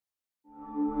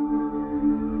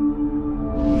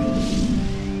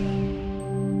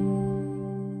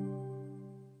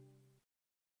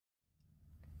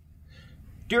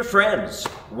Dear friends,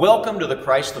 welcome to the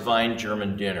Christ the Vine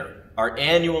German Dinner, our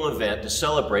annual event to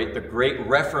celebrate the great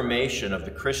Reformation of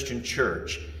the Christian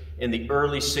Church in the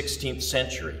early 16th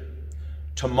century.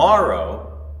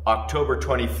 Tomorrow, October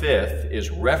 25th, is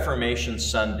Reformation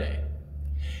Sunday.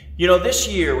 You know, this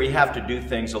year we have to do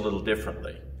things a little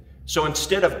differently. So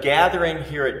instead of gathering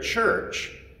here at church,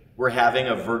 we're having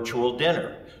a virtual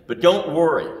dinner. But don't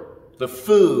worry, the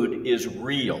food is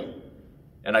real,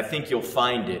 and I think you'll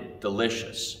find it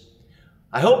delicious.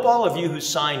 I hope all of you who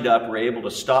signed up were able to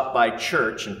stop by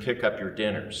church and pick up your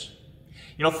dinners.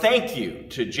 You know, thank you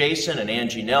to Jason and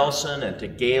Angie Nelson, and to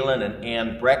Galen and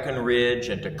Ann Breckenridge,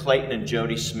 and to Clayton and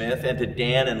Jody Smith, and to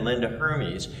Dan and Linda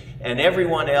Hermes, and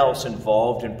everyone else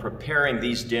involved in preparing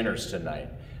these dinners tonight.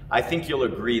 I think you'll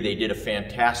agree they did a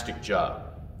fantastic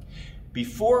job.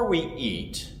 Before we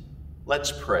eat,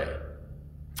 let's pray.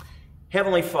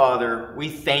 Heavenly Father, we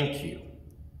thank you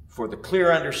for the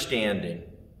clear understanding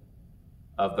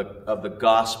of the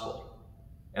gospel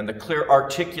and the clear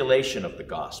articulation of the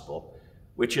gospel,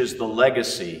 which is the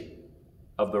legacy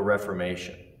of the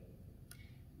Reformation.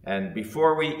 And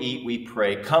before we eat, we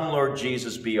pray, come Lord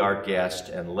Jesus, be our guest,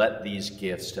 and let these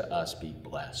gifts to us be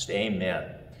blessed. Amen.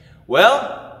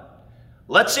 Well,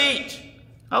 let's eat.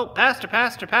 Oh, Pastor.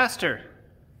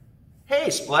 Hey,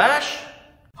 Splash.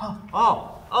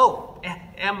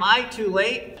 Am I too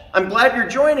late? I'm glad you're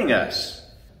joining us.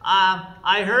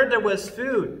 I heard there was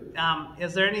food.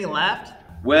 Is there any left?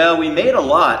 Well, we made a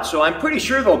lot, so I'm pretty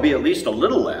sure there'll be at least a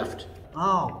little left.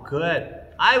 Oh, good.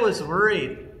 I was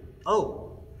worried.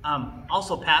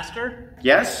 Also, Pastor?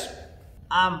 Yes?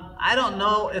 I don't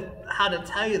know how to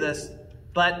tell you this,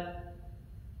 but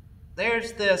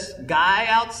there's this guy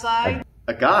outside.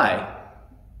 A guy?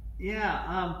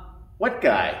 Yeah, What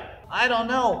guy? I don't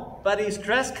know, but he's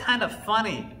dressed kind of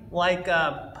funny, like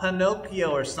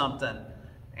Pinocchio or something.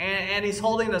 And he's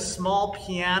holding a small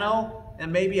piano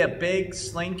and maybe a big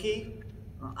slinky.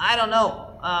 I don't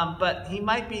know, but he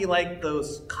might be like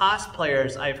those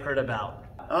cosplayers I've heard about.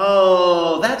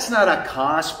 Oh, that's not a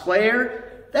cosplayer.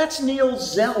 That's Neil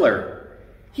Zeller.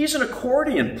 He's an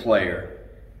accordion player.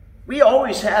 We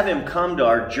always have him come to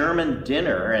our German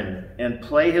dinner and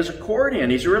play his accordion.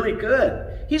 He's really good.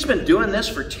 He's been doing this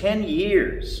for 10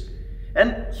 years.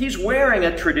 And he's wearing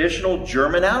a traditional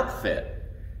German outfit.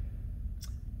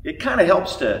 It kind of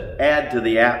helps to add to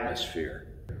the atmosphere.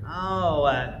 Oh,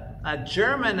 a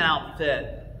German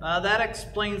outfit. That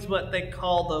explains what they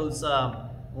call those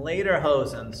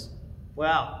lederhosens.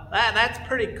 Wow, that's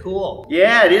pretty cool.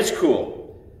 Yeah, it is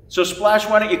cool. So Splash,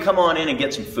 why don't you come on in and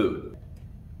get some food?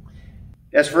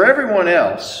 As for everyone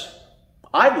else,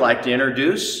 I'd like to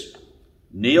introduce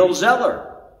Neil Zeller.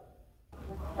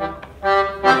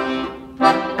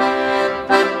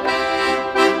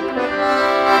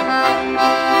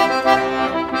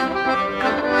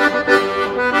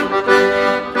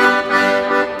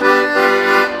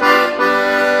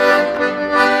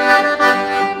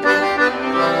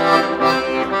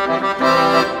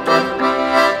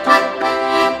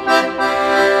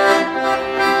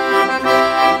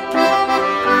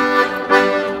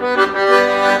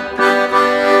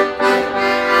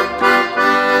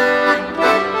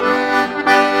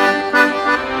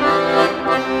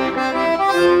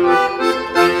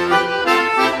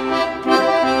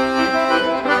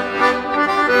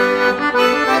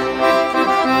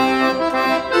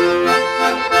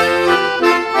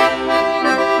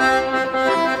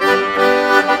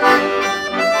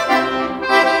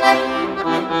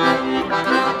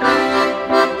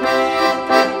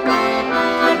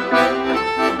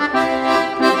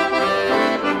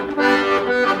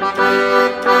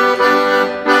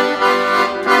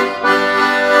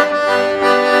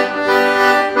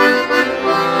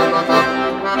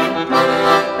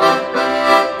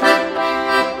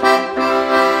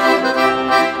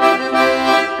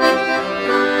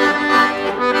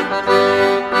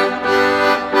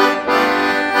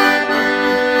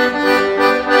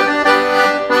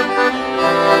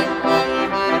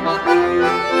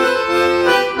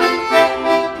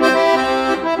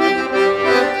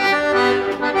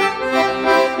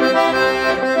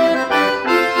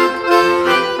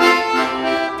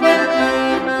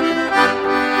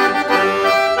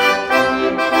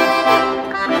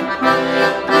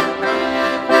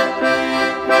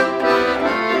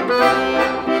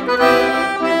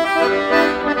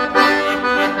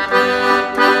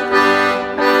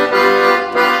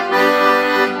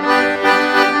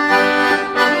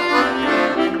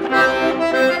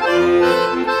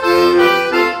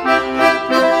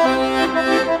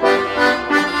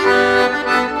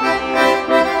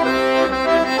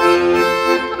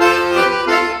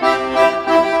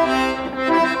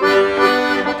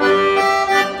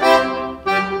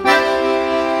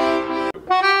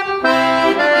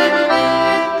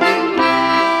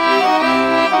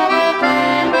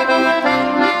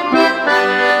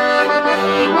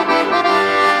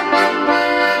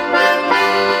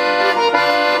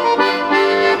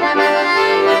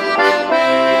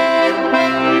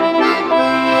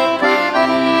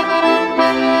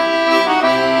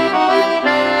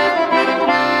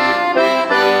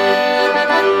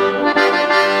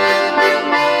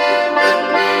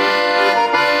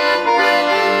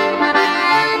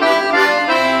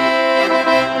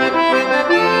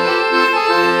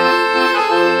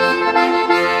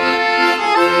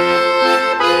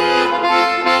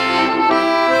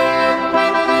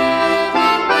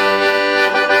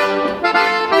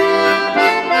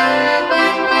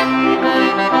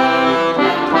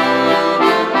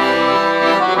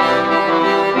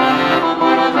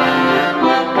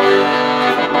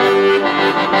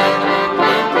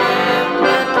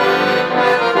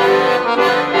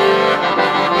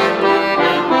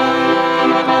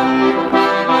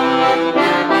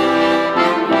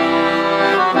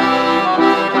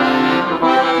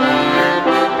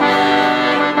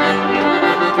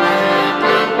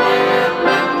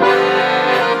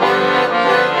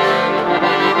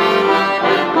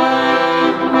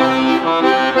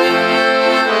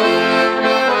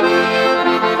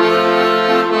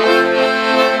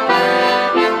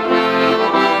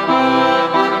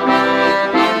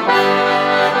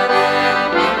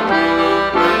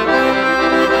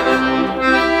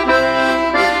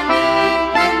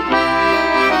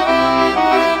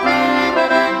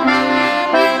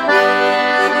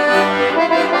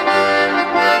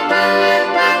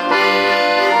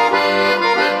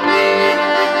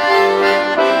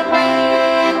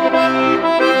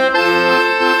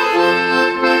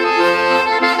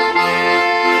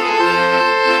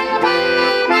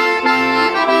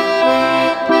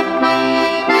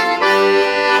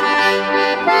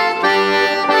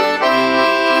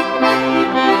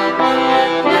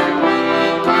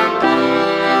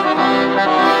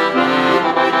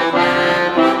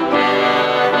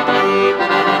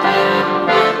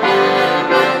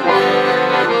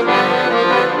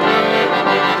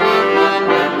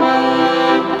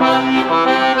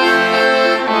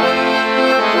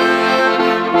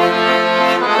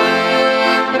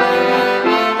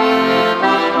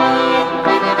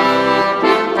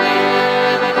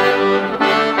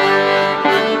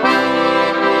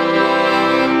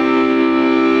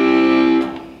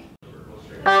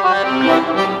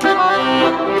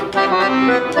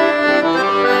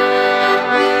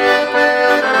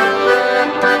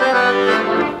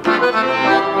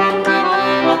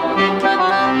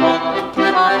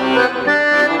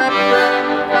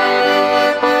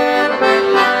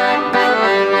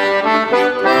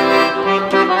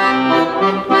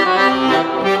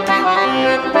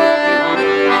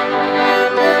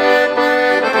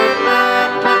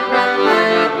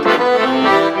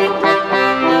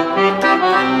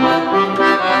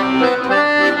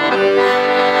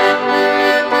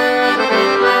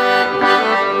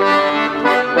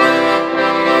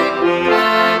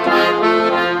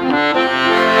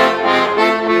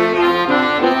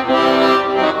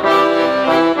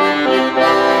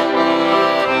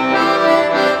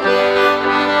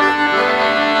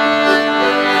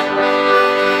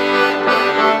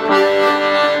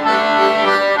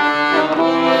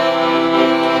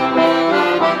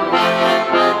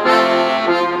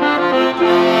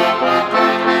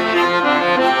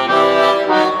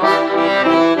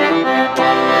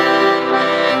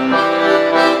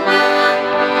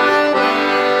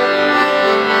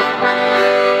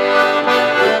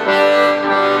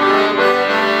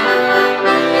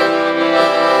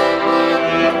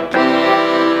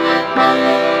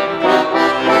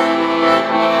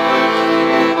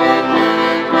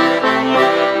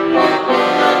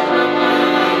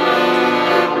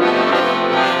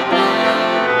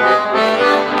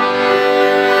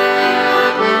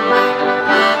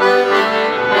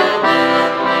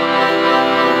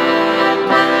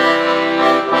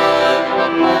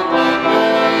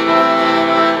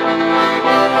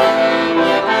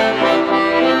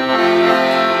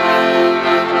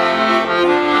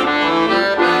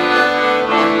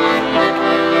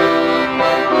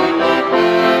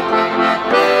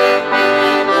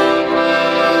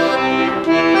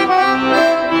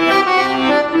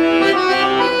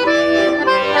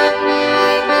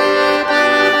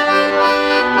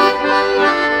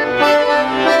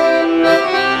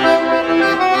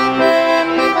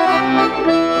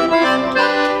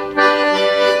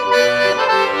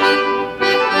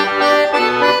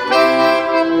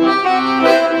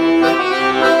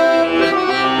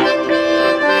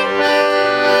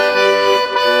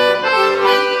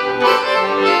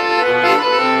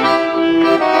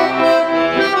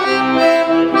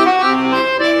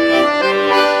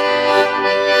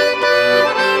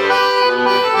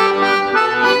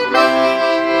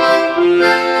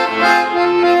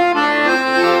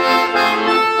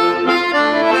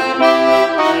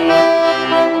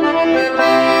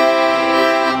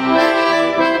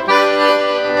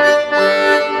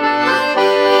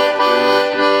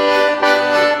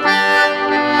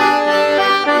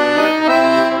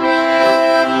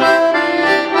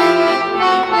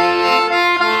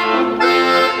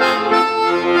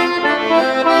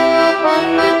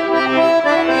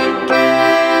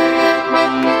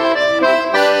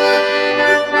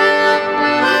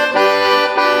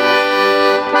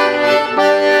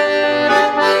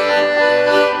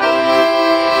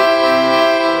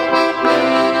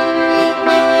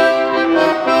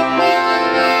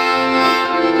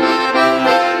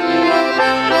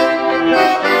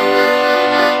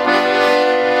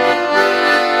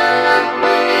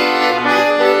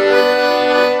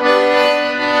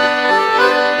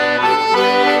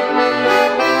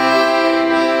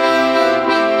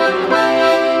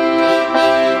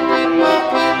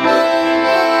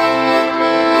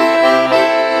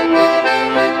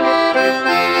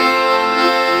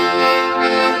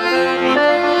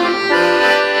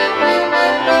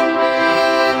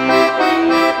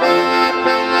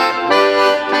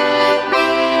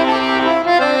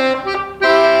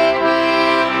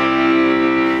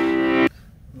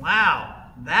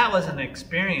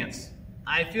 experience.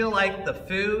 I feel like the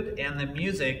food and the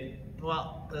music,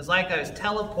 well, it was like I was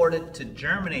teleported to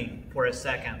Germany for a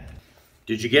second.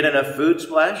 Did you get enough food,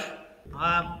 Splash?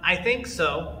 I think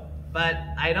so, but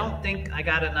I don't think I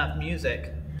got enough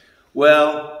music.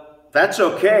 Well, that's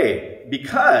okay,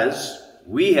 because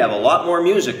we have a lot more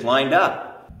music lined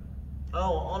up.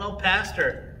 Oh no,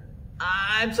 Pastor.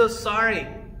 I'm so sorry.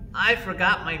 I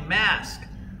forgot my mask.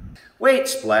 Wait,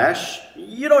 Splash,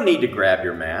 you don't need to grab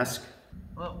your mask.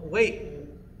 Wait,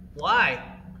 why?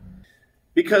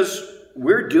 Because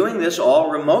we're doing this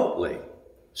all remotely,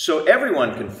 so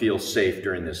everyone can feel safe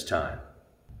during this time.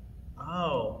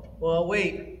 Oh, well,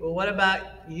 wait. Well, what about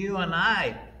you and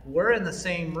I? We're in the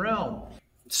same room.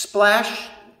 Splash,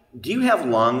 do you have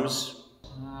lungs?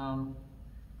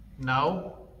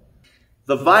 No.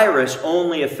 The virus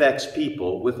only affects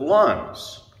people with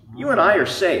lungs. You and I are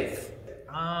safe.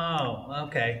 Oh,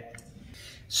 okay.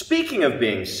 Speaking of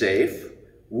being safe,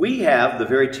 we have the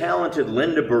very talented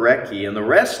Linda Barecki and the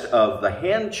rest of the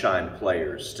hand chime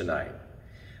players tonight.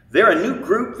 They're a new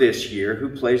group this year who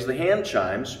plays the hand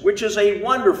chimes, which is a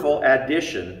wonderful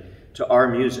addition to our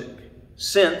music,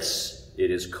 since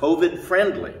it is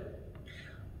COVID-friendly.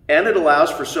 And it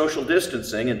allows for social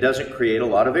distancing and doesn't create a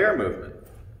lot of air movement.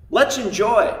 Let's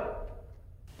enjoy.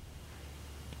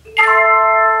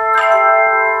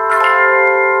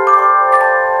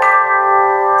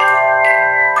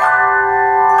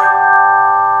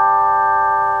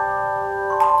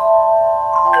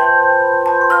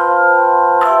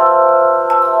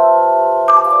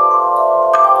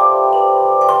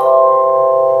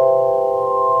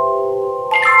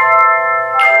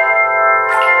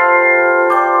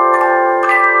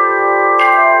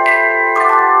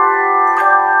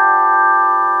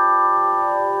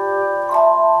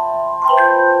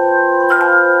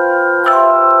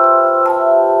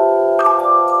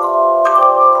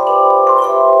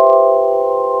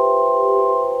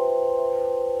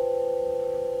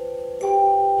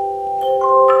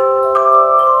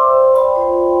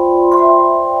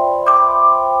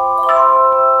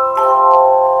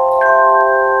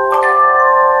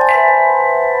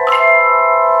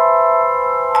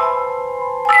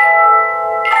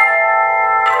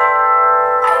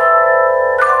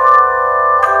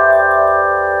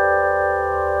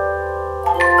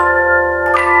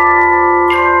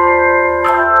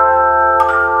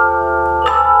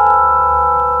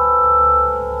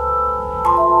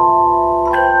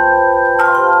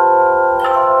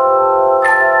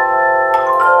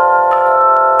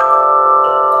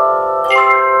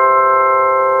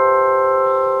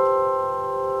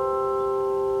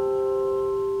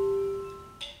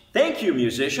 Thank you,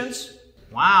 musicians.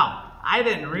 Wow, I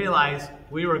didn't realize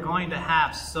we were going to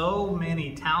have so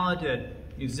many talented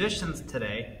musicians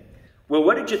today. Well,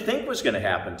 what did you think was going to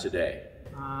happen today?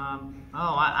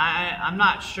 I'm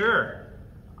not sure.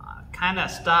 I kind of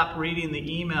stopped reading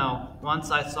the email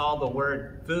once I saw the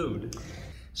word food.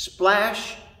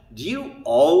 Splash, do you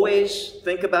always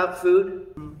think about food?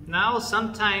 No,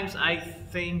 sometimes I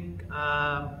think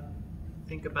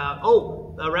about,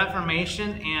 the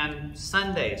Reformation and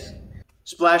Sundays.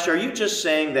 Splash, are you just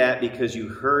saying that because you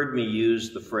heard me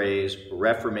use the phrase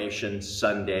Reformation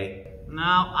Sunday?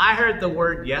 No, I heard the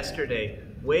word yesterday,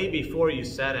 way before you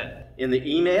said it. In the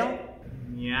email?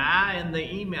 Yeah, in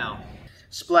the email.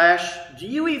 Splash, do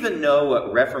you even know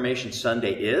what Reformation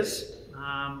Sunday is?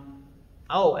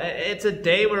 It's a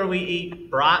day where we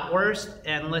eat bratwurst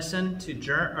and listen to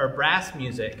brass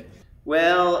music.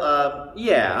 Well,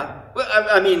 yeah.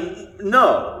 Well,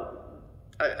 no.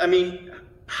 I mean,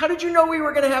 how did you know we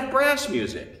were going to have brass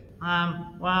music?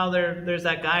 Well, there's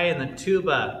that guy in the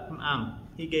tuba.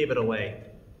 He gave it away.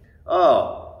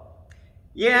 Oh.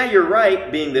 Yeah, you're right,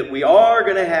 being that we are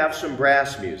going to have some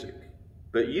brass music.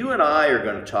 But you and I are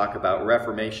going to talk about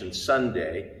Reformation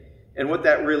Sunday and what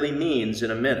that really means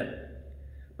in a minute.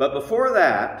 But before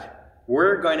that,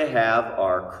 we're going to have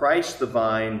our Christ the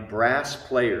Vine brass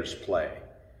players play.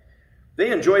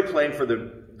 They enjoy playing for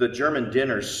the German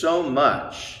dinner so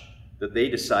much that they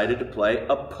decided to play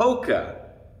a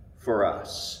polka for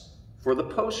us, for the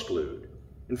postlude.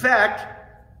 In fact,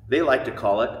 they like to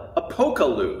call it a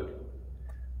polka-lude.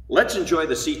 Let's enjoy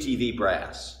the CTV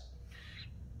brass.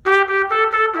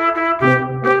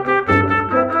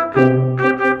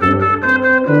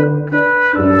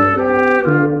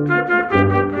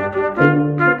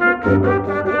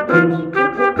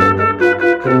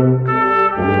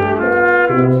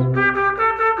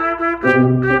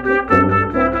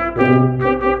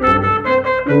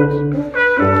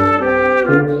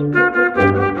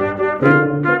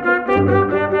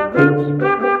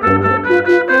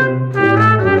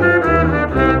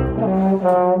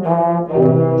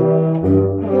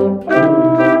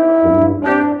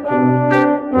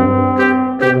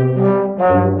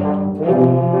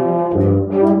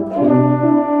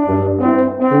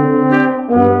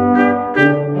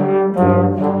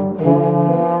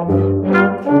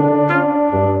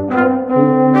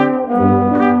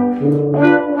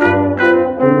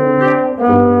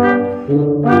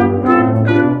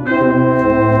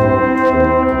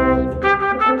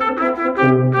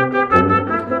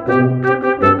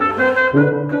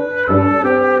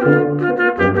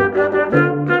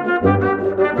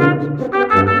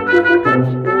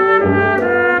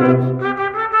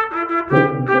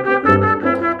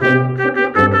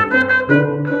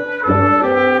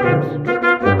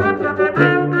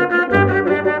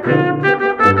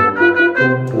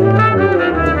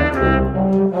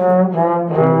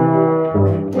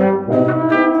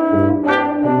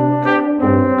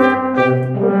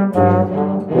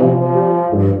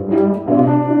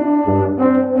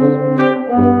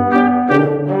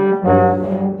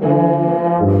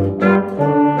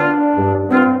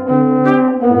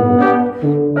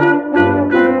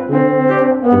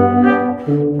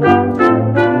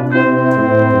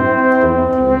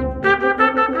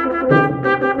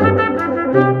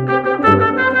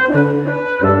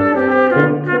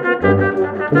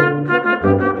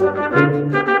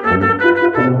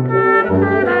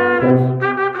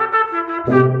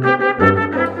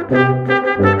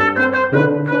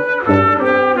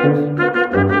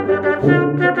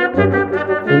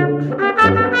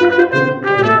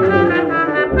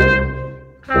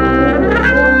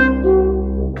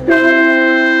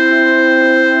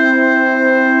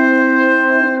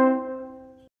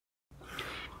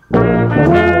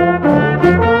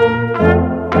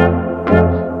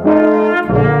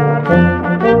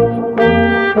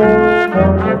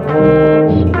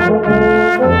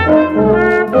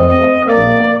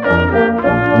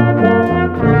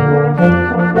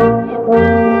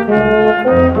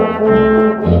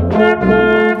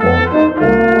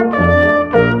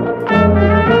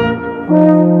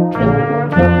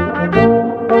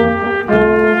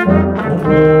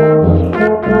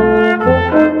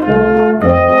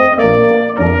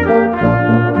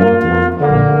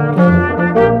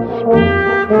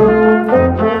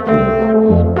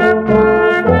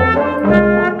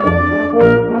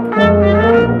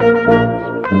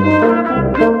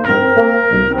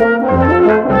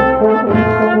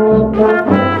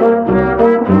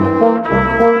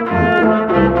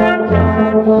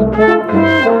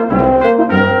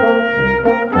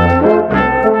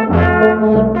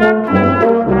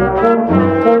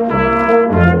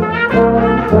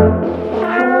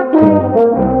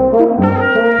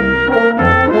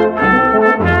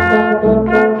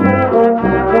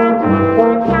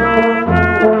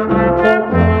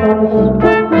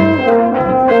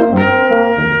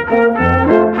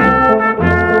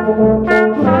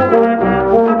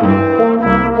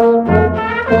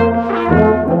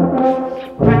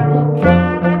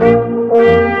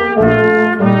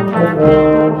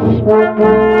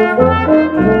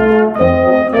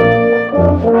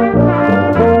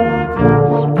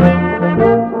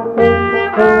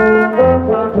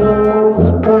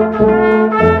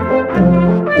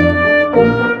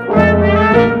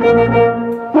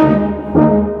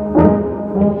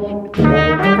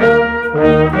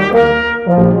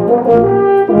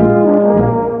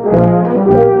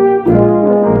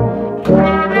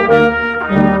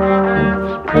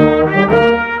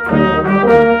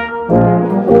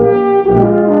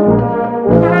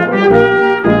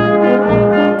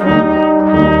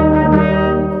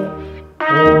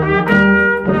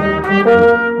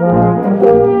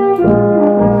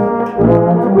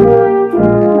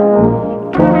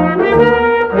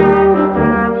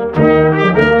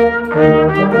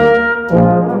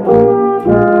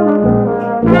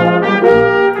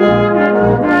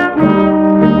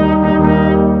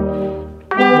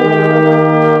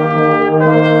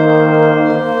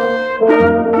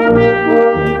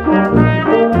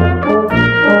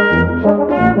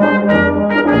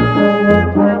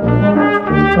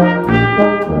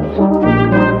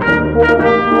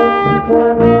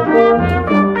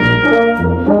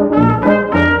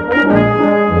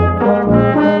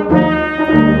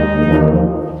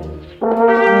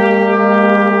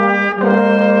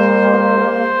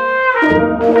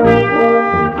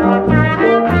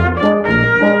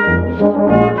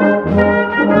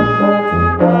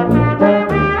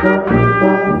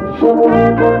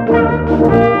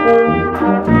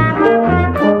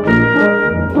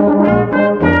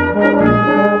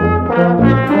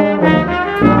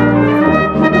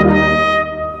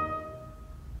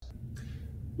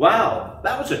 Wow,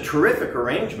 that was a terrific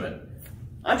arrangement.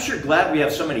 I'm sure glad we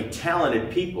have so many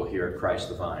talented people here at Christ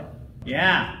the Vine.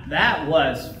 Yeah, that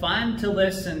was fun to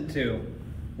listen to.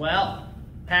 Well,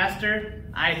 Pastor,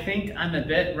 I think I'm a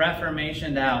bit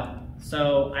Reformationed out,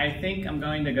 so I think I'm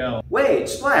going to go. Wait,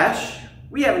 Splash,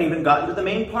 we haven't even gotten to the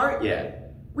main part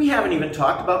yet. We haven't even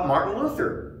talked about Martin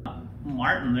Luther.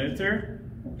 Martin Luther?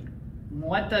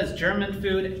 What does German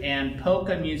food and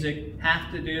polka music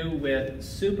have to do with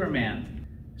Superman?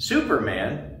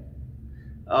 Superman?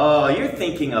 Oh, you're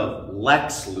thinking of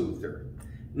Lex Luthor.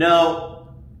 No,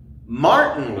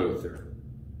 Martin Luther.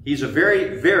 He's a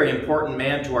very, very important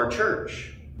man to our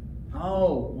church.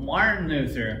 Oh, Martin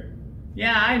Luther.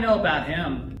 Yeah, I know about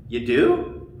him. You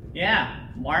do? Yeah,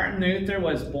 Martin Luther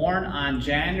was born on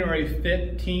January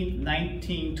 15th,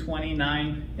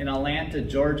 1929 in Atlanta,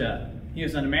 Georgia. He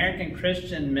was an American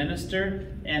Christian minister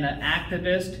and an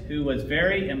activist who was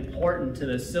very important to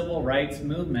the civil rights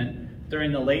movement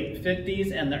during the late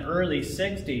 50s and the early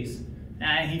 60s.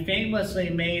 He famously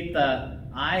made the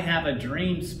 "I Have a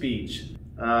Dream" speech.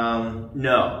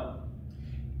 No.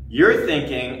 You're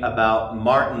thinking about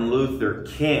Martin Luther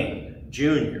King,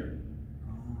 Jr.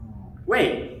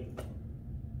 Wait,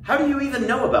 how do you even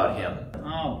know about him?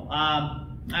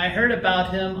 I heard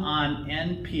about him on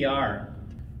NPR.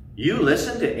 You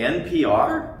listen to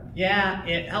NPR? Yeah,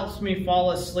 it helps me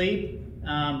fall asleep,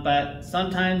 but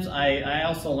sometimes I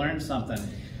also learn something.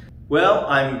 Well,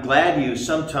 I'm glad you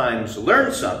sometimes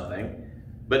learn something,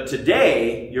 but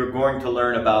today you're going to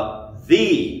learn about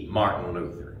the Martin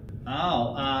Luther.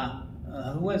 Oh,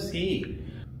 who was he?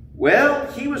 Well,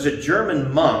 he was a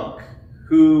German monk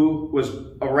who was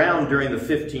around during the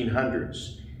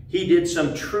 1500s. He did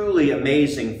some truly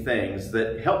amazing things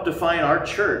that help define our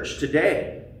church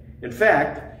today. In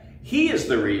fact, he is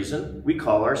the reason we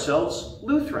call ourselves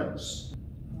Lutherans.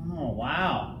 Oh,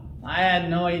 wow. I had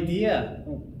no idea.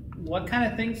 What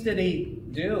kind of things did he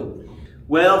do?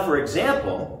 Well, for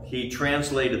example, he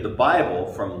translated the Bible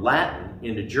from Latin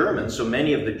into German so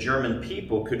many of the German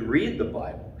people could read the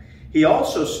Bible. He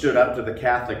also stood up to the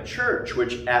Catholic Church,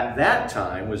 which at that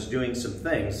time was doing some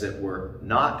things that were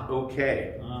not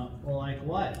okay. Well, like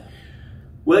what?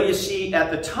 Well, you see,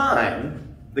 at the time,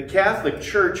 the Catholic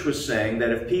Church was saying that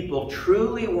if people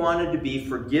truly wanted to be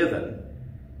forgiven,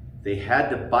 they had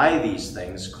to buy these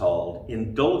things called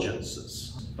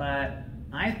indulgences. But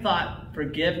I thought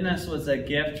forgiveness was a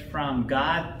gift from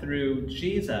God through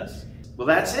Jesus. Well,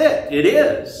 that's it. It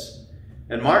is.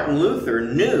 And Martin Luther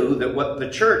knew that what the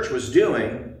church was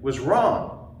doing was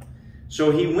wrong.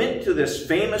 So he went to this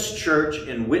famous church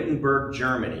in Wittenberg,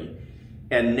 Germany,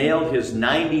 and nailed his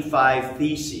 95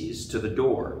 theses to the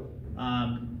door.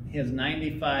 His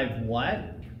 95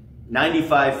 what?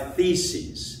 95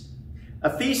 theses. A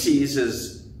thesis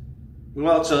is,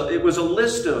 well, it was a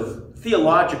list of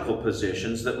theological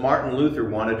positions that Martin Luther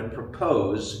wanted to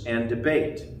propose and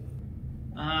debate.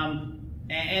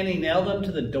 And he nailed them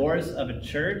to the doors of a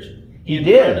church He in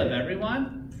did. front of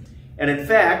everyone? And in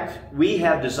fact, we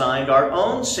have designed our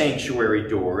own sanctuary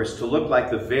doors to look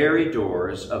like the very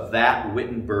doors of that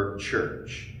Wittenberg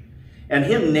church. And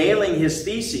him nailing his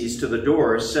theses to the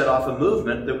doors set off a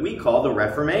movement that we call the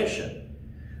Reformation.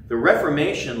 The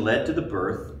Reformation led to the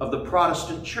birth of the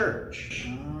Protestant church.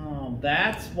 Oh,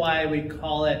 that's why we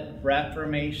call it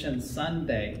Reformation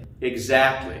Sunday.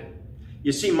 Exactly.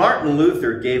 You see, Martin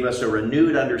Luther gave us a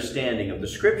renewed understanding of the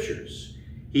Scriptures.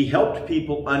 He helped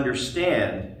people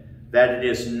understand that it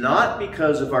is not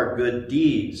because of our good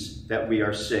deeds that we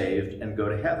are saved and go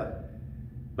to heaven,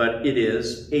 but it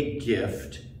is a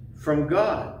gift from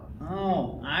God.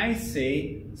 Oh, I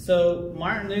see. So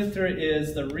Martin Luther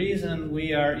is the reason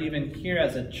we are even here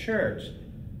as a church.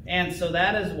 And so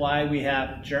that is why we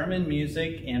have German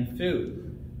music and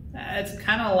food. It's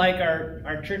kind of like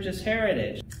our church's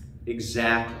heritage.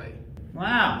 Exactly.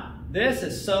 Wow, this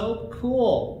is so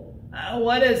cool.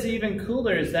 What is even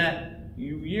cooler is that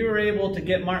you were able to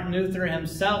get Martin Luther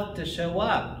himself to show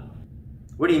up.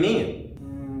 What do you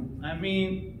mean? I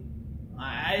mean,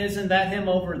 isn't that him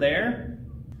over there?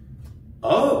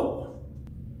 Oh.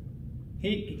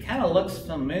 He kind of looks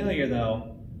familiar,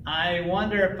 though. I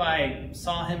wonder if I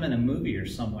saw him in a movie or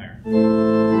somewhere.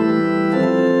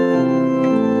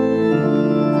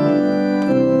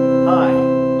 Hi,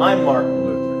 I'm Martin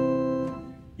Luther.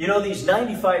 You know, these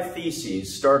 95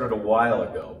 Theses started a while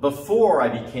ago, before I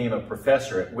became a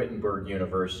professor at Wittenberg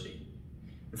University.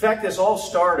 In fact, this all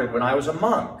started when I was a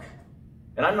monk.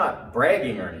 And I'm not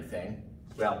bragging or anything,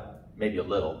 well, maybe a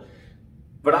little,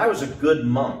 but I was a good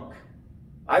monk.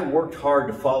 I worked hard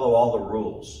to follow all the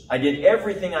rules. I did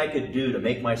everything I could do to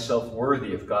make myself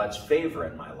worthy of God's favor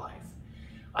in my life.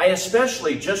 I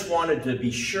especially just wanted to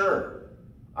be sure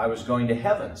I was going to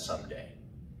heaven someday.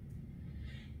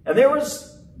 And there was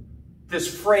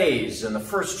this phrase in the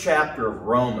first chapter of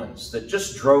Romans that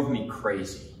just drove me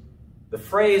crazy. The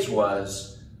phrase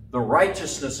was, the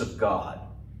righteousness of God.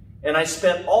 And I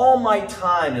spent all my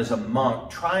time as a monk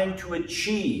trying to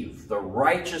achieve the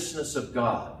righteousness of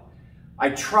God. I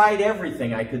tried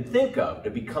everything I could think of to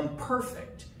become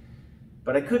perfect,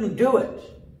 but I couldn't do it.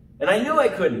 And I knew I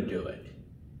couldn't do it.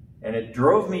 And it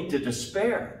drove me to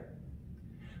despair.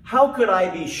 How could I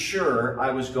be sure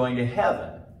I was going to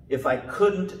heaven if I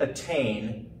couldn't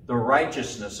attain the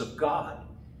righteousness of God?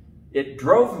 It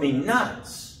drove me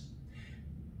nuts.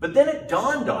 But then it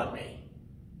dawned on me.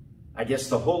 I guess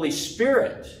the Holy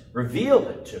Spirit revealed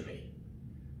it to me.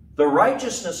 The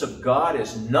righteousness of God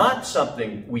is not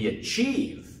something we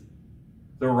achieve.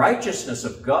 The righteousness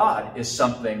of God is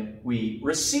something we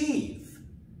receive.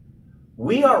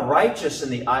 We are righteous in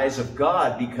the eyes of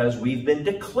God because we've been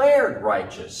declared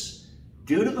righteous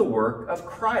due to the work of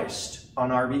Christ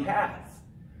on our behalf.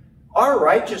 Our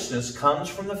righteousness comes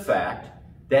from the fact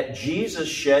that Jesus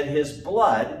shed his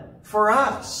blood for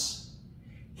us.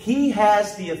 He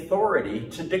has the authority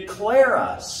to declare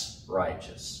us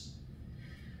righteous.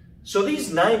 So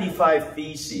these 95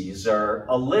 Theses are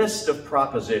a list of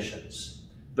propositions.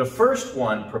 The first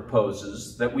one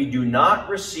proposes that we do not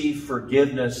receive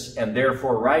forgiveness and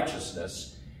therefore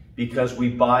righteousness because we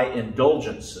buy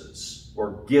indulgences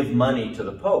or give money to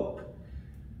the Pope.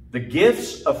 The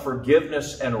gifts of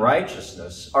forgiveness and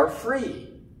righteousness are free,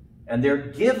 and they're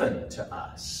given to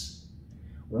us.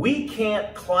 We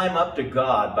can't climb up to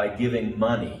God by giving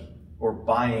money or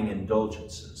buying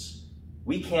indulgences.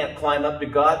 We can't climb up to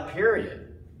God,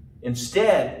 period.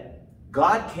 Instead,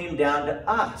 God came down to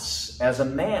us as a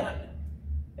man,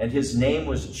 and his name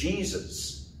was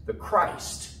Jesus, the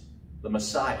Christ, the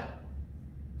Messiah.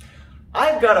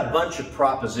 I've got a bunch of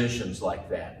propositions like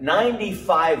that,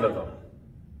 95 of them.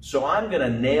 So I'm going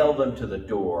to nail them to the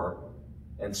door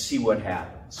and see what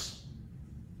happens.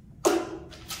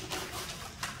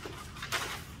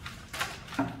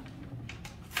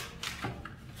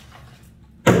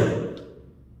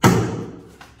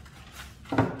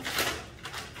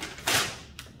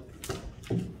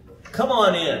 Come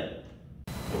on in.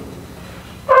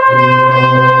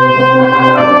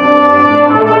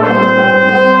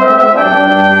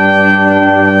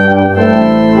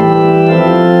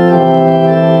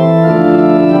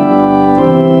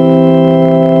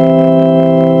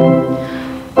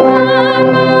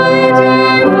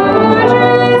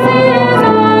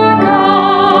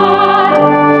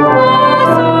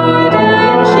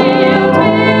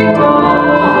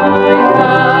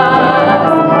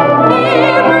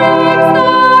 He breaks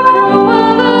the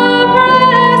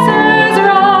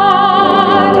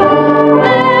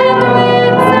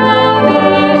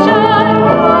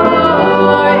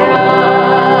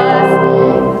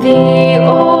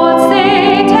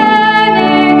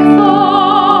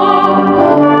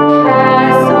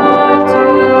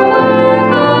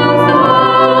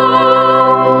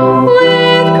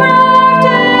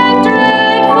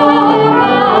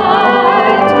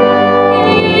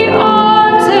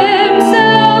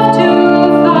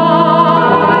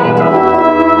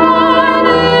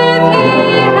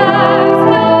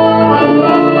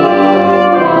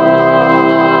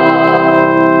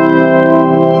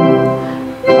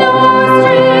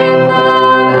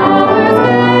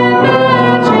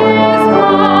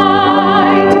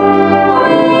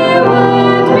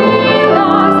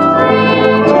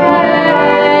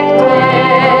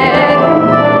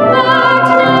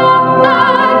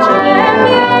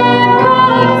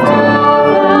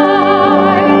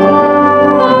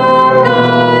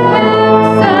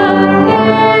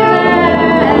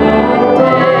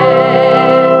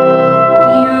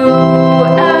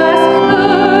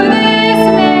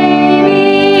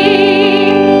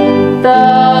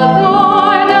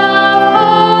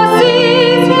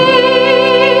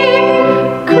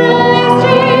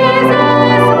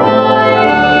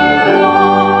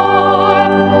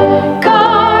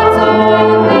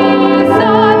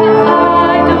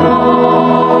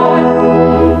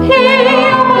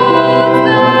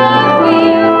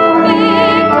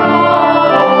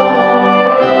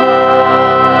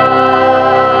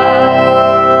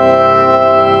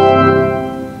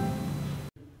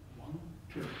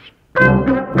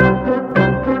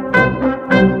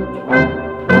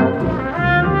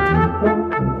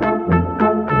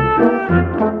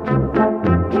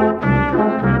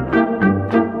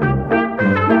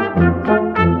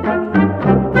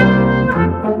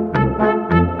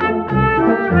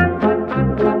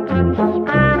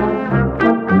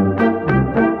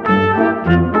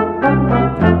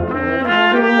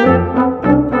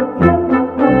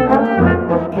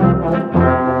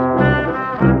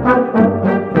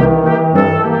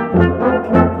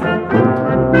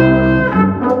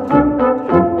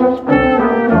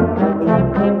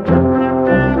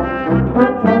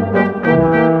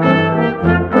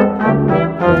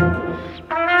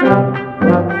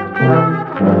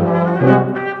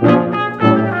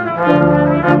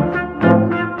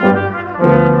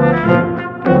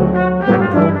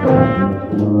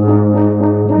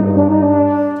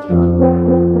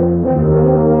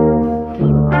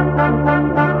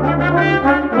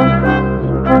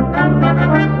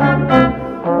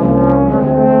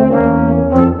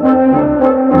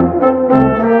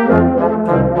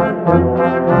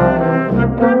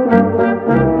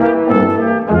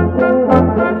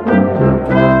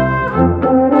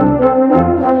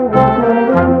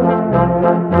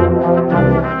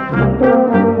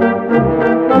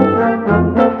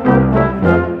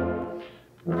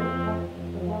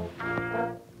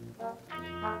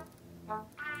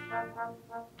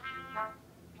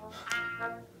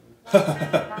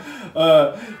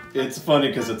It's funny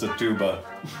because it's a tuba.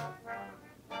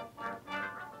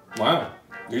 Wow,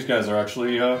 these guys are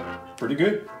actually pretty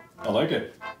good. I like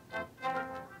it.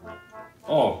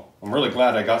 Oh, I'm really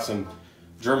glad I got some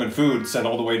German food sent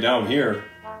all the way down here.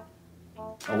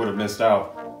 I would have missed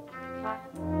out.